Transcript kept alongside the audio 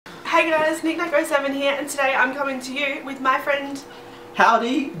Hey guys, Niknak07 here, and today I'm coming to you with my friend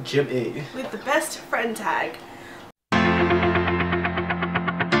HowdyJimE with the best friend tag.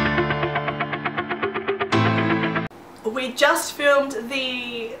 We just filmed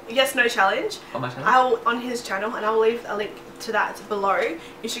the yes no challenge on my channel, on his channel, and I'll leave a link to that below.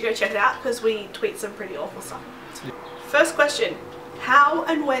 You should go check it out because we tweet some pretty awful stuff. First question, how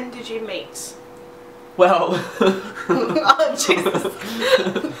and when did you meet? Well, Oh Jesus.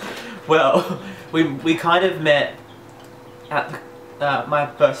 well, we kind of met at my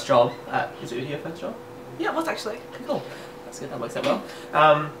first job. Is it your first job? Yeah, it was actually. Cool. That's good. That works out well.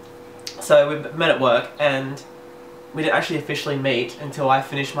 So we met at work, and we didn't actually officially meet until I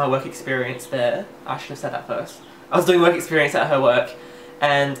finished my work experience there. I should have said that first. I was doing work experience at her work,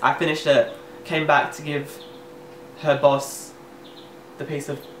 and I finished it. Came back to give her boss the piece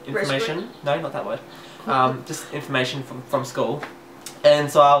of information. Resume? No, not that word. Just information from school.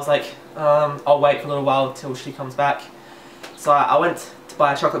 And so I was like, I'll wait for a little while till she comes back. So I went to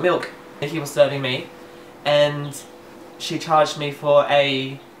buy chocolate milk. Nikki was serving me, and she charged me for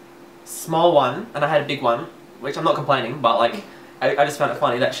a small one, and I had a big one, which I'm not complaining, but like, I just found it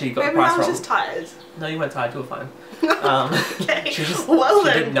funny that she got the price wrong. I was just tired. No, you weren't tired, you were fine. Okay, she just well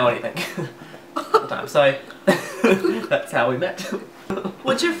she didn't know anything at the time, so that's how we met.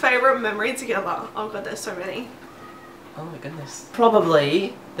 What's your favourite memory together? Oh god, there's so many. Oh my goodness.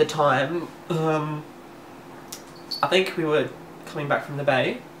 Probably the time, I think we were coming back from the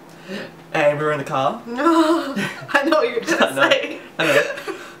bay, and we were in the car. I know what you're going to say. I know.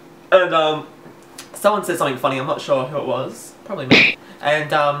 And someone said something funny, I'm not sure who it was, probably me.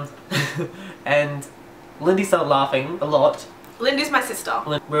 And and Lindy started laughing a lot. Lindy's my sister.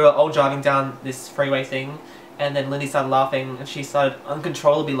 We were all driving down this freeway thing, and then Lindy started laughing, and she started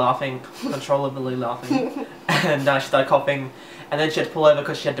uncontrollably laughing, and she started coughing, and then she had to pull over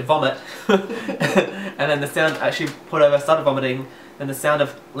because she had to vomit. And then the sound, she pulled over, started vomiting, then the sound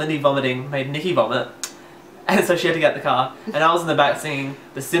of Lindy vomiting made Nikki vomit, and so she had to get the car, and I was in the back singing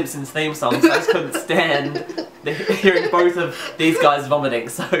the Simpsons theme song, so I just couldn't stand hearing both of these guys vomiting,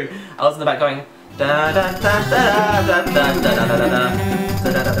 so I was in the back going da da da da da da da da da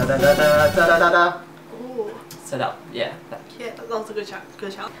da da da da da. So that, yeah. Yeah, that was a good challenge.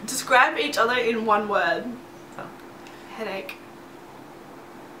 Describe each other in one word. Oh. Headache.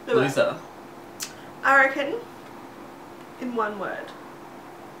 Loser. I reckon in one word.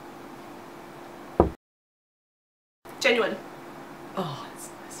 Genuine. Oh, that's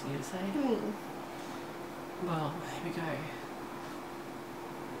nice of you to say. Well, here we go.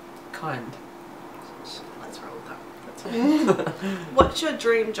 Kind. Let's roll with that. What's your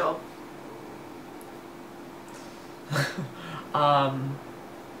dream job? Mine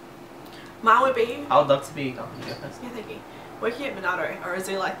would be... I would love to be... Oh, you go first. Yeah, thank you. Working at Monado or a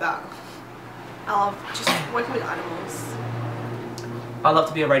zoo like that. I love just working with animals. I'd love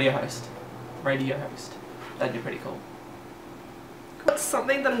to be a radio host. That'd be pretty cool. What's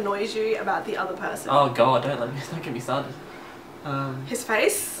something that annoys you about the other person? Oh god, don't get me started. His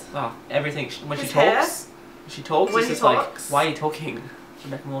face? Oh, everything. When his she hair? talks, When it's he just talks. like, why are you talking?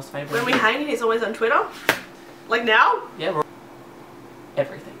 Rebecca Moore's favourite. When we hang, he's always on Twitter. Like now? Yeah, we're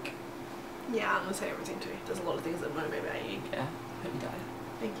everything. Yeah, I'm gonna say everything too. There's a lot of things that annoy me about you. Yeah, hope you die.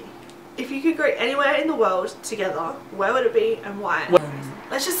 Thank you. If you could go anywhere in the world together, where would it be and why?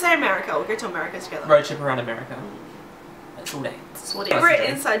 Let's just say America. We'll go to America together. Road trip around America. That's all day. Favorite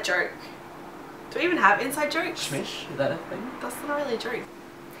inside joke? Do we even have inside jokes? Shmish? Is that a thing? That's not really a joke.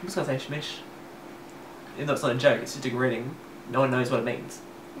 I'm just gonna say shmish. Even though it's not a joke, it's just a greeting. No one knows what it means.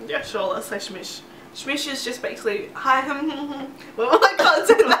 Yeah, sure, let's say shmish. Shmish is just basically, hi, well, I can't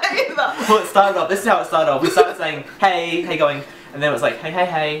say that either. Well, it started off, this is how it started off. We started saying, hey, hey going, and then it was like, hey, hey,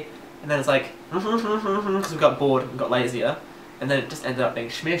 hey, and then it's like, because we got bored and got lazier, and then it just ended up being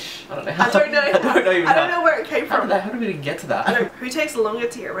shmish. I don't know how. I don't know. I don't know where it came from. How did we even get to that? Who takes longer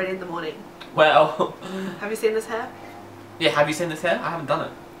to get ready in the morning? Well. Have you seen this hair? Yeah, have you seen this hair? I haven't done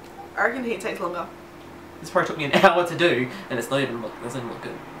it. I reckon he takes longer. This probably took me an hour to do, and it doesn't even look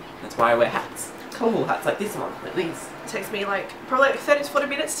good. That's why I wear hats. Cool hats like this one, like these. It takes me like probably like 30 to 40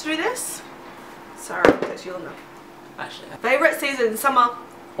 minutes to do this. Sorry, it takes you longer. Actually. Favourite season? Summer.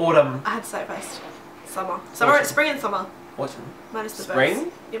 Autumn. I had to say it first. Summer. Summer, spring and summer. Autumn. Minus the Spring?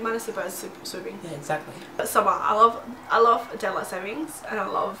 birds. Yeah, minus the birds swooping. Yeah, exactly. But summer. I love daylight savings, and I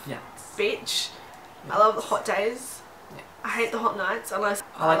love beach. I love the hot days. I hate the hot nights unless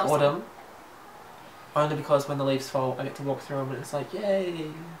I like autumn. Only because when the leaves fall, I get to walk through them and it's like, yay!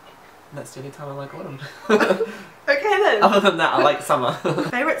 And that's the only time I like autumn. Okay then. Other than that, I like summer.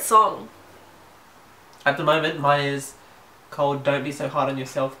 Favourite song? At the moment, mine is called Don't Be So Hard on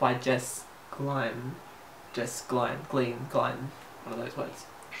Yourself by Jess Glein. Glein. One of those words.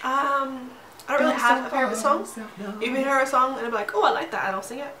 I don't really have a favourite song. You can hear a song and I'm like, oh, I like that, and I'll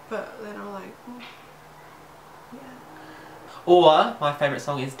sing it. But then I'm like, yeah. Or my favourite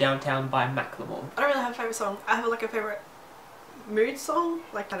song is Downtown by Macklemore. I don't really have a favourite song. I have like a favourite mood song,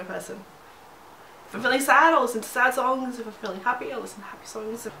 like kind of person. If I'm feeling sad, I'll listen to sad songs. If I'm feeling happy, I'll listen to happy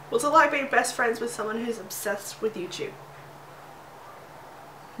songs. What's it like being best friends with someone who's obsessed with YouTube?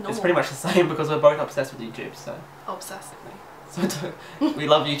 It's pretty much the same because we're both obsessed with YouTube, so. Obsessively. So we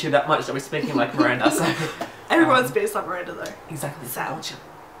love YouTube that much that we're speaking like Miranda, so. Everyone's based like Miranda though. Exactly. Sad.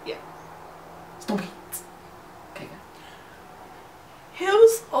 Yeah. Stompy. Okay, go.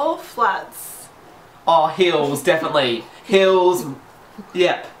 Heels or flats? Oh, heels, definitely. Heels.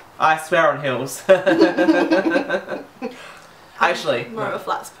 Yep. I swear on heels. Actually. I'm more of a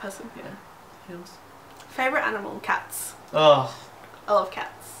flats person. Yeah. Heels. Favourite animal? Cats. Oh. I love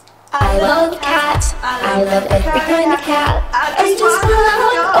cats. I love cats. I love every kind of cat. I just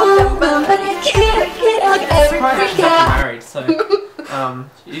love them, but I can't get on every cat. Married, so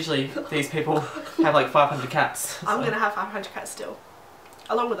usually these people have like 500 cats. So. I'm gonna have 500 cats still,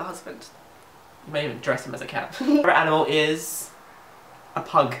 along with a husband. You may even dress him as a cat. Favorite animal is a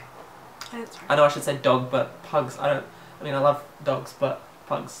pug. I know I should say dog, but pugs. I mean, I love dogs, but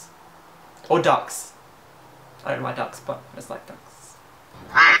pugs or ducks. I don't like ducks, but I just like ducks.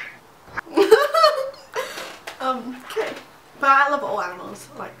 Okay. But I love all animals.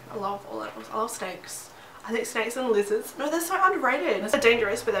 Like, I love all animals. I love snakes. I think snakes and lizards. No, they're so underrated. They're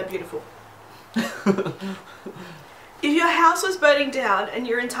dangerous, but they're beautiful. If your house was burning down and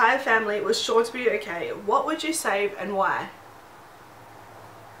your entire family was sure to be okay, what would you save and why?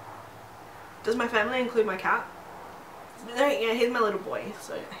 Does my family include my cat? No, yeah, he's my little boy,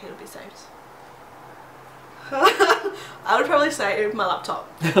 so he'll be saved. I would probably save my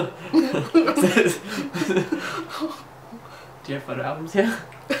laptop. Do you have photo albums here?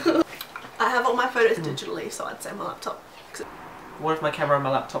 I have all my photos digitally, so I'd save my laptop. What if my camera and my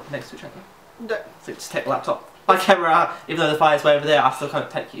laptop next to each other? No. So just take the laptop. My camera, even though the fire's way over there, I still can't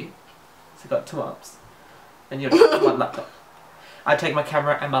take you. So I've got 2 arms. And you're one laptop. I'd take my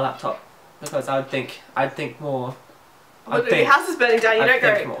camera and my laptop. Because I'd think more. Your house is burning down, you don't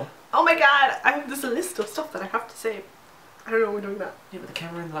think go, more. oh my god, there's a list of stuff that I have to save. I don't know why we're doing that. Yeah, but the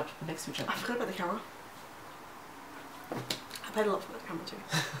camera and the laptop are next to each other. I forgot about the camera. I paid a lot for the camera too.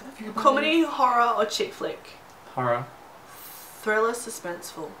 Comedy, horror, or chick flick? Horror. Thriller,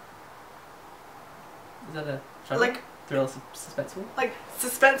 suspenseful. Is that a genre? Like thriller, suspenseful? Like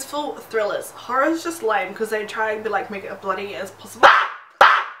suspenseful thrillers. Horror is just lame because they try and be like make it as bloody as possible.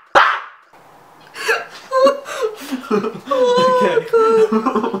 Oh,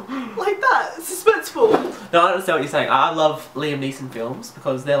 like that, suspenseful. No, I understand what you're saying. I love Liam Neeson films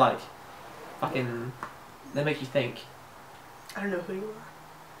because they're like fucking. They make you think. I don't know who you are.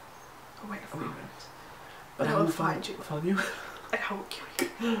 Oh wait, but I will find you. Find you. I will kill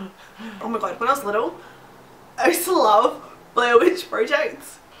you. Oh my god, when I was little, I used to love Blair Witch Project.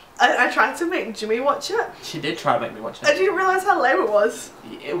 I tried to make Jimmy watch it. She did try to make me watch it. I didn't realise how lame it was.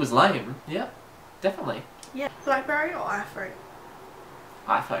 It was lame. Yeah, definitely. Yeah. BlackBerry or iPhone?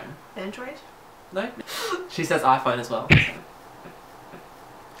 iPhone. Android? No. She says iPhone as well. So.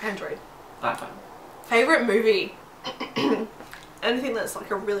 Android. iPhone. Favourite movie? Anything that's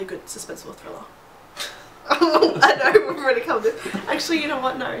like a really good suspenseful thriller. I know, we've already covered it. Actually, you know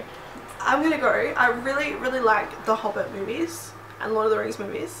what? No. I'm gonna go. I really, really like the Hobbit movies and Lord of the Rings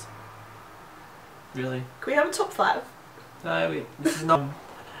movies. Really? Can we have a top 5? No, this is not.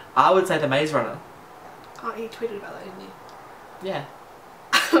 I would say The Maze Runner. Oh, you tweeted about that, didn't Yeah.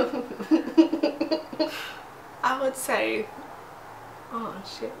 you? I would say. Oh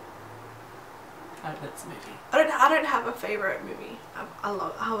shit. I hope that's a movie. I don't have a favourite movie. I have a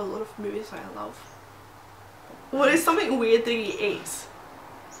lot of movies that I love. What is something weird that you eat?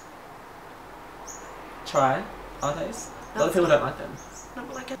 Try. Are those? A lot of people don't like them. No,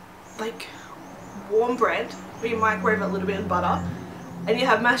 but like warm bread where you microwave a little bit of butter and you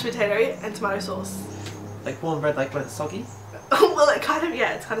have mashed potato and tomato sauce. Like warm bread, like when it's soggy? Well, it kind of,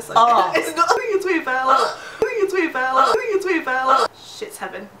 yeah, it's kind of soggy. Oh. It's not. I think it's way foul. I think it's way foul. I think it's way foul. Shit's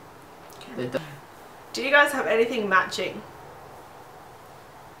heaven. Do you guys have anything matching?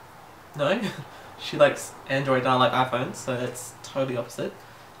 No. She likes Android and I like iPhones, so it's totally opposite.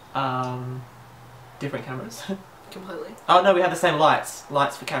 Different cameras. Completely. Oh no, we have the same lights.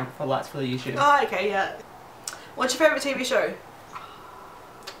 Lights for lights for the YouTube. Oh, okay, yeah. What's your favourite TV show?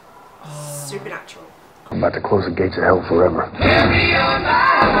 Supernatural. I'm about to close the gates of hell forever.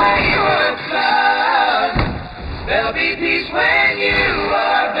 There'll be peace when you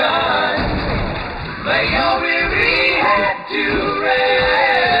are done. Lay your weary head to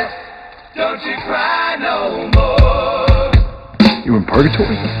rest. Don't you cry no more. You in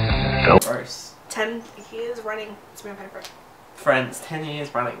purgatory? No. Gross. 10 years running. It's my favourite. Friends, 10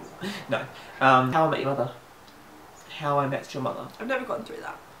 years running. No. How I Met Your Mother. How I Met Your Mother. I've never gotten through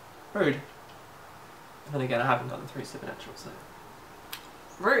that. Rude. And then again, I haven't gotten through Supernatural, so.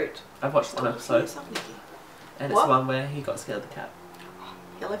 Rude. I've watched one episode, and it's the one where he got scared of the cat.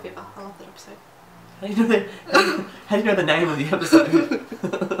 Yellow Fever. I love that episode. How do you know how do you know the name of the episode?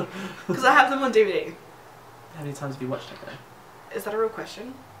 Because I have them on DVD. How many times have you watched it though? Is that a real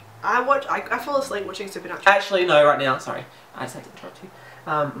question? I fall asleep watching Supernatural. Actually, no, right now, sorry. I just had to interrupt you.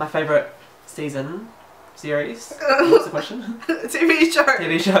 My favourite series, what's the question? TV show.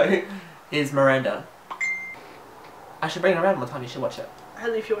 TV show is Miranda. I should bring it around one time, you should watch it.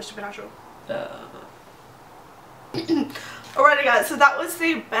 Only if you watch Supernatural. Alrighty guys, so that was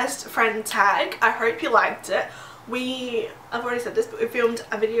the best friend tag. I hope you liked it. I've already said this, but we filmed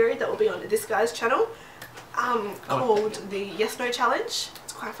a video that will be on this guy's channel called the Yes No Challenge.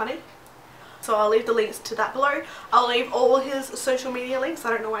 It's quite funny. So I'll leave the links to that below. I'll leave all his social media links. I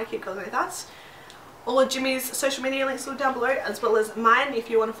don't know why I keep calling it that. All of Jimmy's social media links will be down below, as well as mine if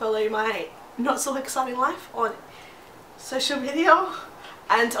you want to follow my not so exciting life on social media.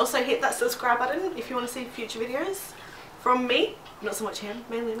 And also hit that subscribe button if you want to see future videos from me. Not so much him,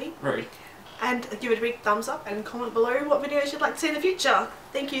 mainly me. Rude. And give it a big thumbs up and comment below what videos you'd like to see in the future.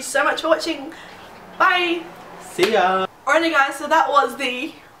 Thank you so much for watching. Bye! See ya! Alrighty guys, so that was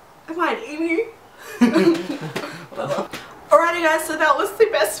the... Am I an emu? Alrighty guys, so that was the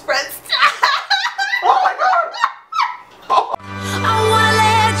best friends. Oh my god!